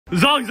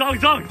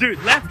Zhong,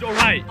 dude, left or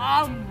right?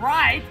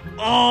 Right.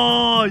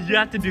 Oh, you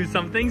have to do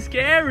something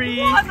scary.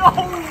 What?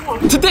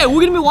 No. Today,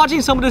 we're gonna be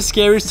watching some of the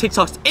scariest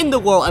TikToks in the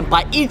world, and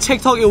by each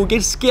TikTok, it will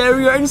get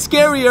scarier and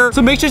scarier.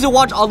 So make sure to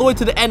watch all the way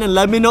to the end and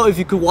let me know if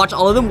you could watch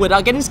all of them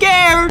without getting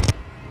scared.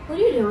 What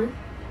are you doing?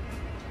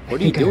 What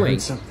are you doing?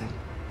 Something.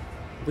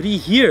 What do you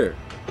hear?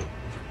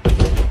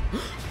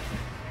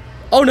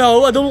 Oh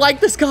no, I don't like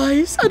this,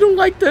 guys. I don't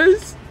like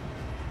this.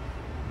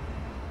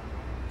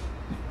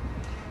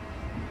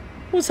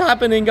 What's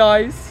happening,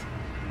 guys?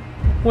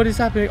 What is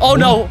happening? Oh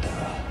no!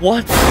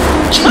 What?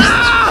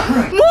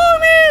 Ah!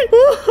 Mommy!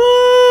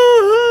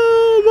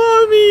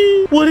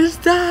 Mommy! What is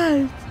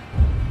that?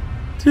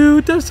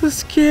 Dude, that's so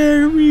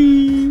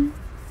scary.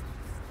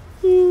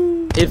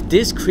 If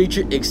this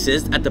creature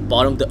exists at the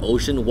bottom of the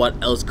ocean, what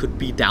else could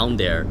be down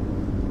there?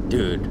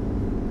 Dude,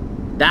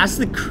 that's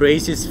the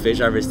craziest fish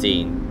I've ever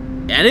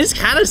seen. And it's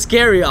kind of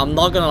scary, I'm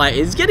not gonna lie.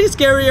 It's getting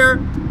scarier.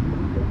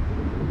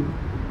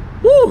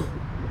 Woo!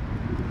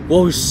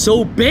 Whoa, it's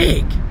so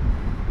big.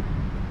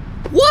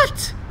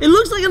 What? It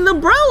looks like an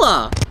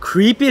umbrella.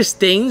 Creepiest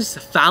things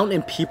found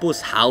in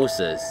people's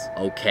houses.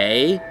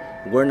 Okay,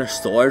 we're in a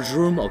storage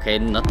room. Okay,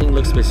 nothing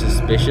looks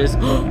suspicious.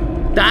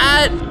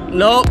 That,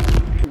 nope.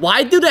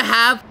 Why do they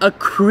have a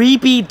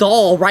creepy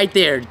doll right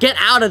there? Get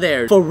out of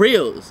there, for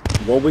reals.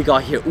 What we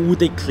got here? Ooh,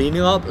 they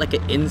cleaning up like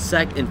an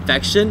insect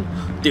infection.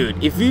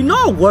 Dude, if you're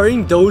not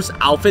wearing those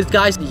outfits,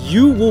 guys,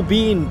 you will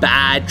be in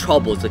bad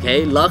troubles,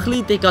 okay?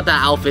 Luckily, they got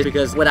that outfit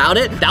because without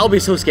it, that would be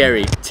so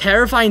scary.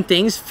 Terrifying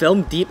things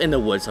filmed deep in the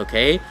woods,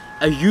 okay?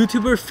 A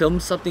YouTuber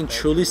filmed something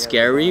truly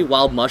scary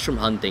while mushroom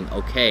hunting,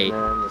 okay?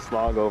 And this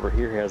log over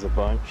here has a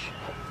bunch.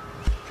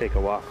 Take a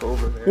walk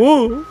over there.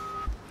 Ooh.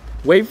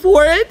 Wait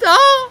for it.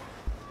 Oh,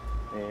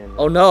 And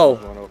oh no.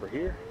 there's one over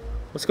here.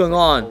 What's going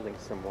on? Holding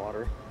some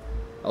water.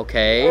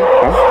 Okay.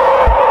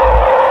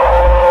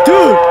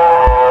 Dude!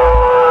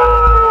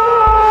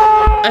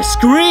 A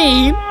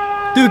scream?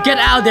 Dude, get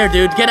out of there,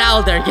 dude. Get out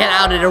of there. Get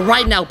out of there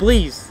right now,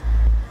 please.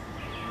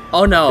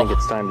 Oh I no. think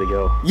it's time to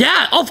go.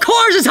 Yeah, of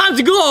course it's time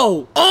to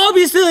go.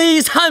 Obviously,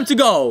 it's time to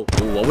go.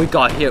 Ooh, what we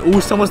got here? Ooh,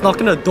 someone's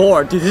knocking the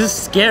door. Dude, this is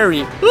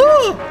scary.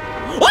 Ooh.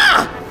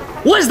 Ah!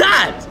 What's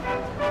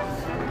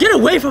that? Get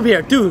away from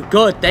here. Dude,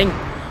 good.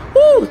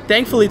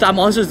 Thankfully, that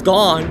monster's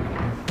gone.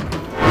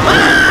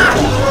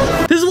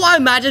 Ah! This is what I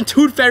imagine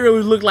Tooth Fairy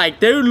would look like.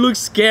 They would look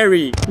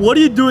scary. What are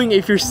you doing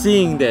if you're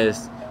seeing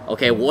this?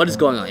 Okay, what is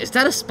going on? Is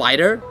that a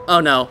spider? Oh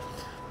no.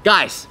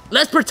 Guys,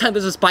 let's pretend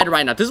there's a spider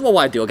right now. This is what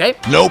I do, okay?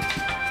 Nope.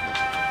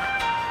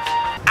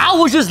 I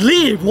will just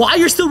leave. Why are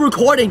you still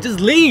recording? Just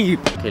leave.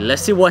 Okay,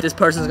 let's see what this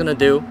person's gonna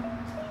do.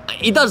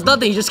 He does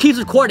nothing. He just keeps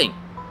recording.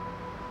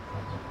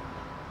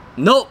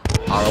 Nope.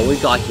 Alright, what we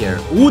got here?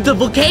 Ooh, the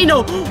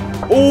volcano.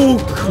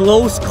 Oh,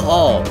 close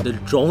call. The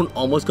drone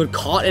almost got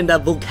caught in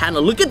that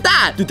volcano. Look at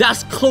that. Dude,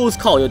 that's close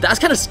call. Yo, that's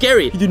kind of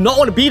scary. You do not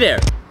want to be there.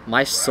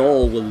 My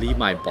soul will leave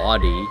my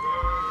body.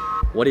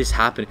 What is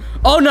happening?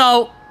 Oh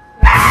no.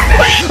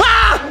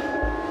 Ah!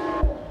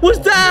 What's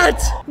that?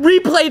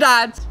 Replay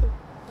that.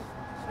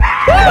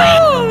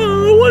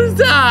 Oh, what is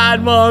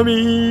that,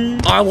 mommy?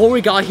 Alright, what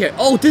we got here?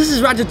 Oh, this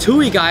is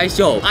Ratatouille, guys.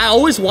 Yo, I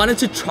always wanted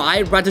to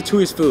try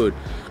Ratatouille's food.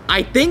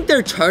 I think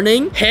they're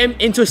turning him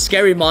into a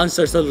scary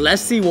monster. So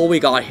let's see what we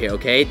got here,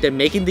 okay? They're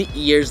making the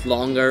ears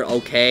longer,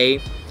 okay?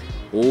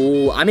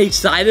 Ooh, I'm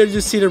excited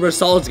to see the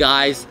results,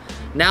 guys.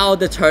 Now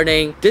they're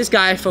turning this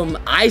guy from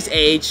Ice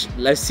Age.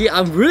 Let's see.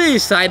 I'm really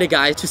excited,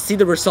 guys, to see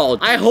the result.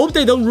 I hope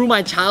they don't ruin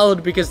my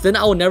childhood because then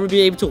I will never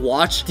be able to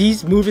watch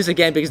these movies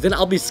again because then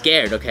I'll be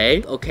scared,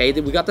 okay? Okay,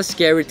 we got the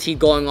scary teeth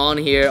going on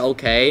here,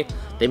 okay?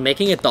 They're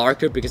making it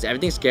darker because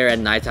everything's scary at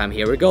nighttime.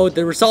 Here we go.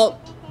 The result,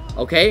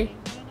 okay?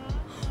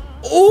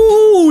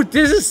 Ooh,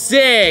 this is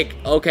sick.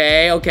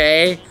 Okay,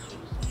 okay.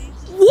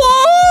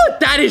 Whoa,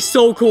 that is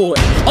so cool.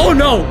 Oh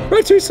no,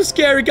 Ratatouille's so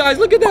scary, guys.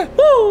 Look at that.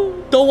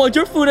 Woo. Don't want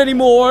your food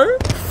anymore.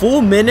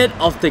 Full minute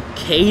of the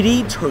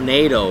Katy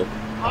tornado.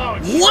 Oh,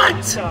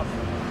 What?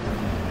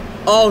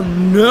 Oh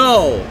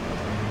no.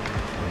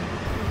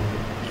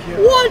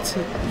 What?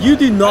 You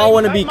do not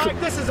want to be.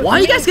 Why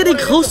are you guys getting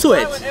close to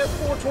it?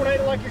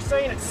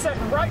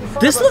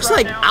 This looks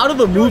like out of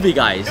a movie,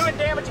 guys. Doing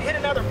damage, hit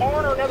another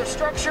barn or another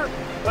structure,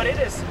 but it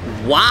is.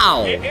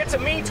 Wow. It's a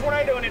mean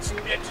tornado and it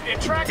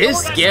tracks. This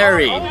is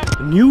scary.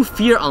 New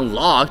fear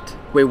unlocked.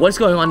 Wait, what's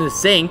going on in the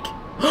sink?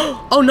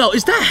 Oh no,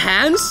 is that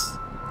hands?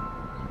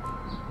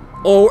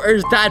 Or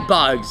is that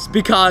bugs?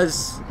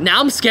 Because now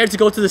I'm scared to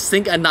go to the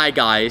sink at night,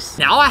 guys.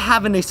 Now I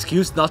have an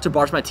excuse not to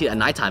brush my teeth at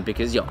nighttime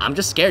because, yo, I'm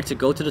just scared to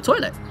go to the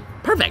toilet.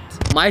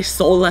 Perfect. My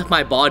soul left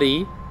my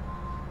body.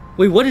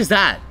 Wait, what is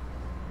that?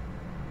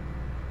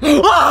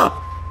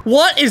 Ah!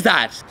 What is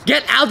that?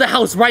 Get out of the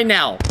house right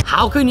now.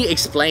 How can you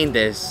explain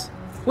this?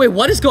 Wait,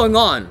 what is going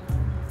on?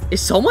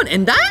 Is someone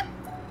in that?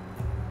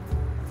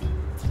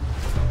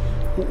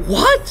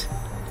 What?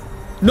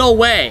 No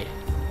way.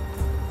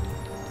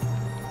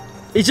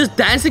 It's just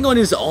dancing on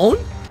his own?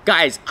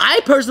 Guys,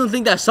 I personally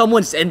think that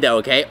someone's in there,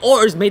 okay?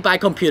 Or it's made by a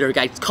computer.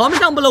 Guys, comment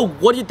down below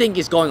what you think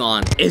is going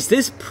on. Is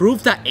this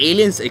proof that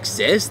aliens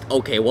exist?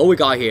 Okay, what we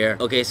got here?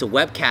 Okay, so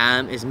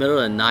webcam is middle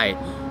of the night.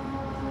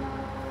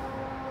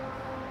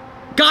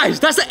 Guys,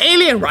 that's an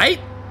alien, right?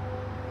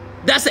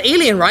 That's an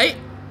alien, right?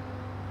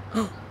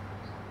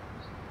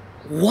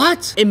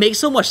 What? It makes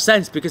so much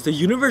sense because the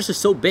universe is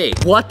so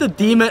big. What the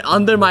demon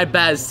under my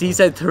bed sees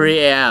at 3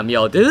 a.m.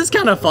 Yo, this is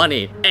kind of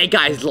funny. Hey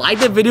guys,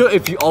 like the video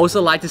if you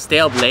also like to stay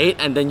up late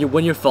and then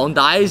when your phone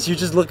dies, you're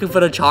just looking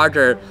for the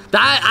charger.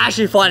 That's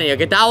actually funny,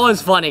 okay? That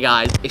one's funny,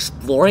 guys.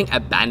 Exploring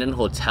abandoned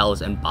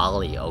hotels in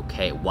Bali.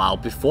 Okay, wow.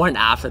 Before and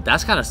after,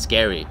 that's kind of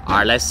scary. All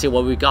right, let's see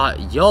what we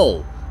got.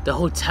 Yo, the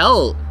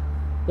hotel.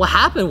 What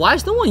happened? Why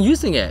is no one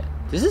using it?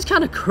 This is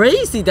kind of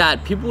crazy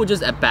that people would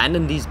just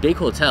abandon these big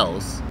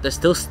hotels. There's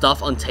still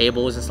stuff on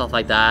tables and stuff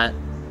like that.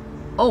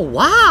 Oh,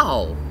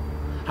 wow.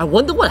 I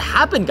wonder what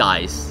happened,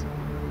 guys.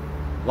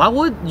 Why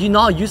would you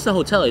not use the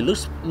hotel? It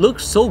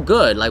looks so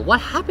good. Like,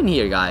 what happened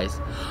here, guys?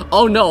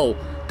 Oh, no.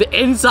 The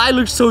inside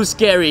looks so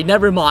scary.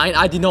 Never mind.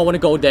 I did not want to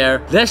go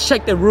there. Let's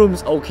check the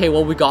rooms. Okay,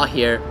 what we got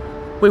here.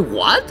 Wait,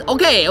 what?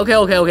 Okay.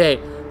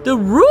 The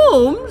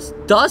rooms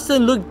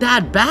doesn't look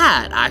that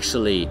bad,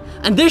 actually.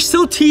 And there's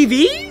still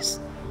TVs?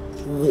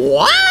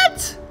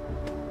 What?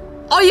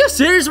 Are you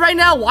serious right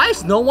now? Why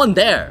is no one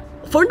there?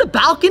 For the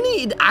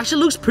balcony, it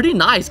actually looks pretty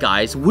nice,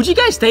 guys. Would you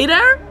guys stay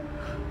there?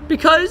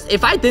 Because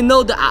if I didn't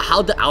know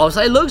how the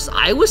outside looks,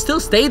 I would still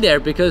stay there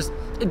because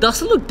it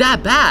doesn't look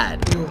that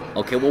bad.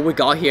 Okay, what we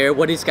got here?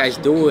 What are these guys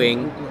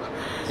doing?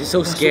 This is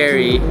so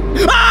scary.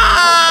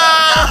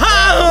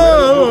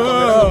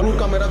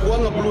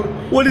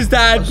 What is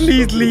that?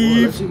 Please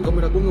leave.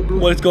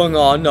 What is going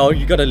on? No,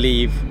 you gotta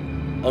leave.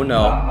 Oh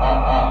no.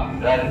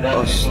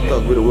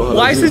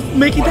 Why is it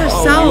making that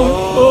sound?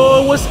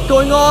 Oh, what's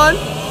going on?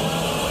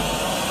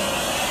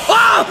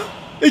 Ah!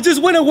 It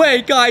just went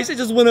away, guys. It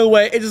just went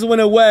away. It just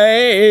went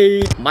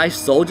away. My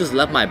soul just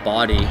left my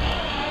body.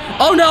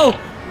 Oh no!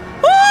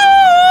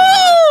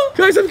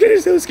 Guys, I'm getting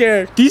so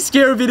scared. These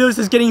scary videos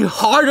is getting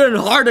harder and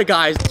harder,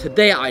 guys.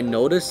 Today, I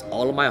noticed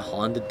all of my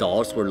haunted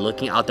dolls were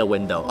looking out the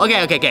window.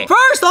 Okay.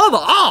 First of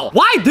all,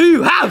 why do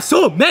you have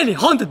so many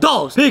haunted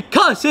dolls?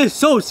 Because it's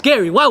so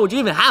scary. Why would you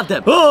even have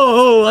them?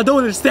 Oh, I don't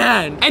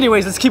understand.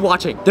 Anyways, let's keep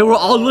watching. They were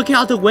all looking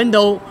out the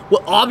window.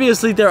 Well,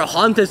 obviously, they're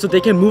haunted, so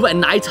they can move at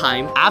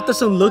nighttime. After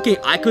some looking,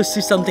 I could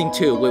see something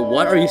too. Wait,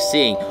 what are you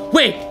seeing?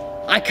 Wait,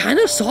 I kind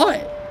of saw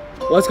it.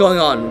 What's going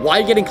on? Why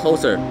are you getting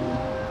closer?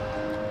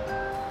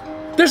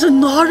 There's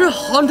another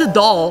haunted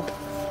doll.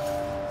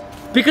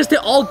 Because they're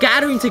all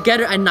gathering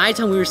together at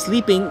nighttime when we were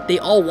sleeping. They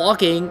all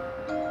walking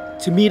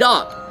to meet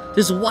up.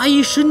 This is why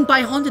you shouldn't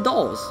buy haunted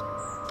dolls.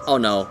 Oh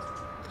no.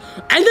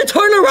 And they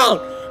turn around.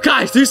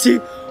 Guys, do you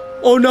see?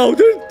 Oh no,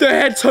 their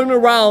head turned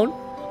around.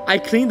 I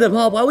cleaned them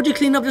up. Why would you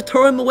clean up to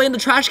throw them away in the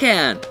trash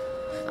can?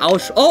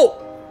 Oh!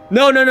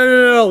 No.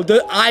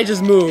 The eye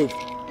just moved.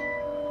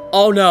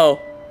 Oh no.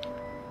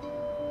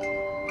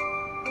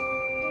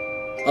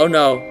 Oh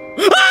no.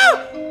 Ah!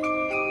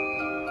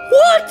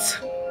 What?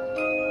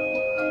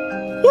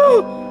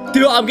 Woo!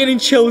 Dude, I'm getting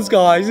chills,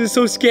 guys. This is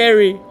so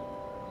scary.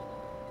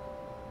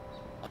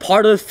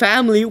 Part of the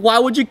family? Why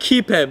would you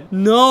keep him?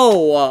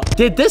 No.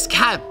 Did this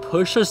cat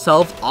push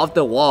herself off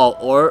the wall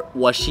or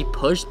was she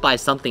pushed by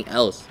something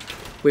else?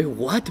 Wait,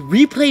 what?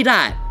 Replay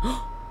that.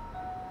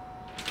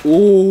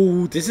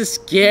 Oh, this is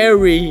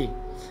scary.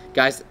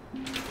 Guys.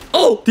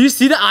 Oh, do you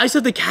see the eyes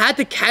of the cat?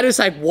 The cat is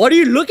like, what are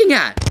you looking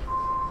at?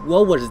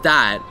 What was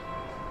that?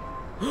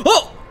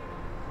 Oh!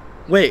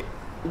 Wait.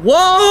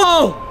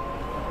 Whoa!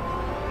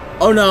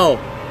 Oh no.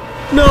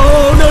 No.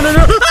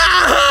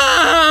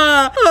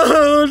 Ah!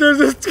 Oh, this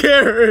is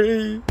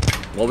scary.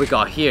 What we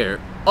got here?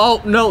 Oh,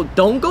 no.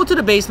 Don't go to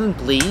the basement,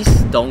 please.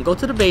 Don't go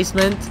to the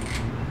basement.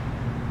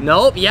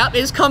 Nope. Yep,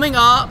 it's coming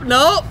up.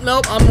 Nope.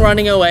 I'm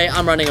running away.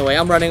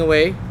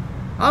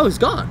 Oh, it's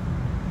gone.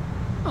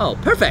 Oh,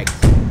 perfect.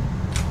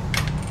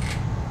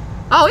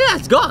 Oh, yeah,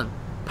 it's gone.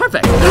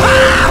 Perfect.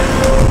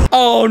 Ah!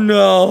 Oh,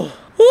 no.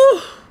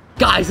 Whew.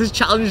 Guys, this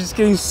challenge is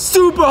getting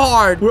super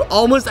hard. We're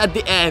almost at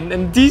the end,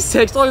 and these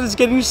TikToks is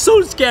getting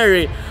so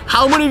scary.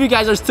 How many of you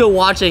guys are still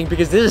watching?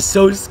 Because this is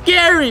so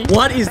scary.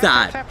 What is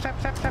that?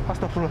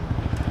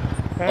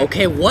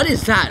 Okay, what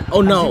is that?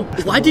 Oh no.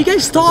 Why do you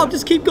guys stop?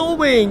 Just keep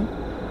going.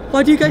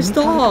 Why do you guys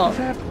stop?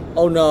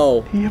 Oh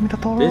no.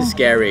 This is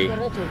scary.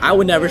 I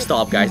would never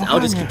stop, guys. I'll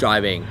just keep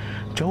driving.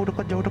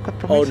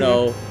 Oh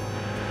no.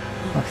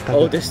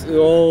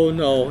 Oh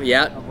no.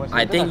 Yeah.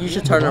 I think you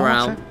should turn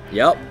around.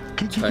 Yep.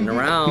 Turn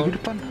around.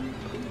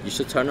 You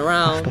should turn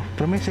around.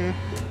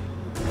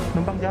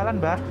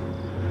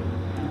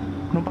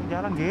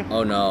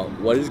 Oh no,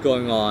 what is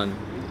going on?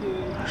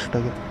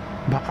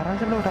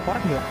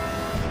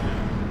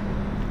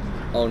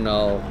 Oh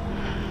no.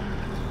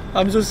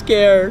 I'm so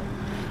scared.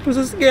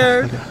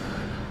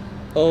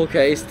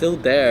 Okay, it's still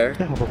there.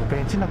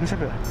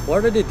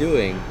 What are they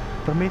doing?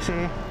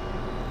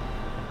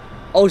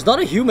 Oh, it's not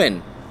a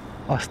human.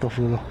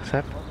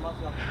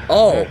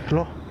 Oh.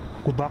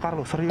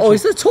 Oh,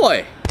 it's a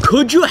toy.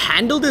 Could you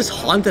handle this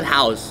haunted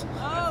house?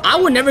 I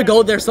would never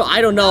go there, so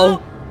I don't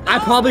know. I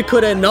probably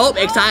couldn't. Nope,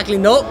 exactly.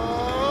 Nope.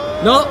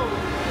 Nope.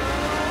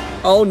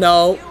 Oh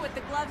no.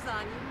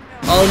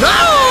 Oh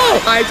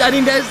no! Alright, I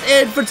think that's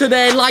it for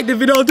today. Like the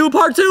video, do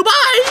part 2.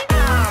 Bye!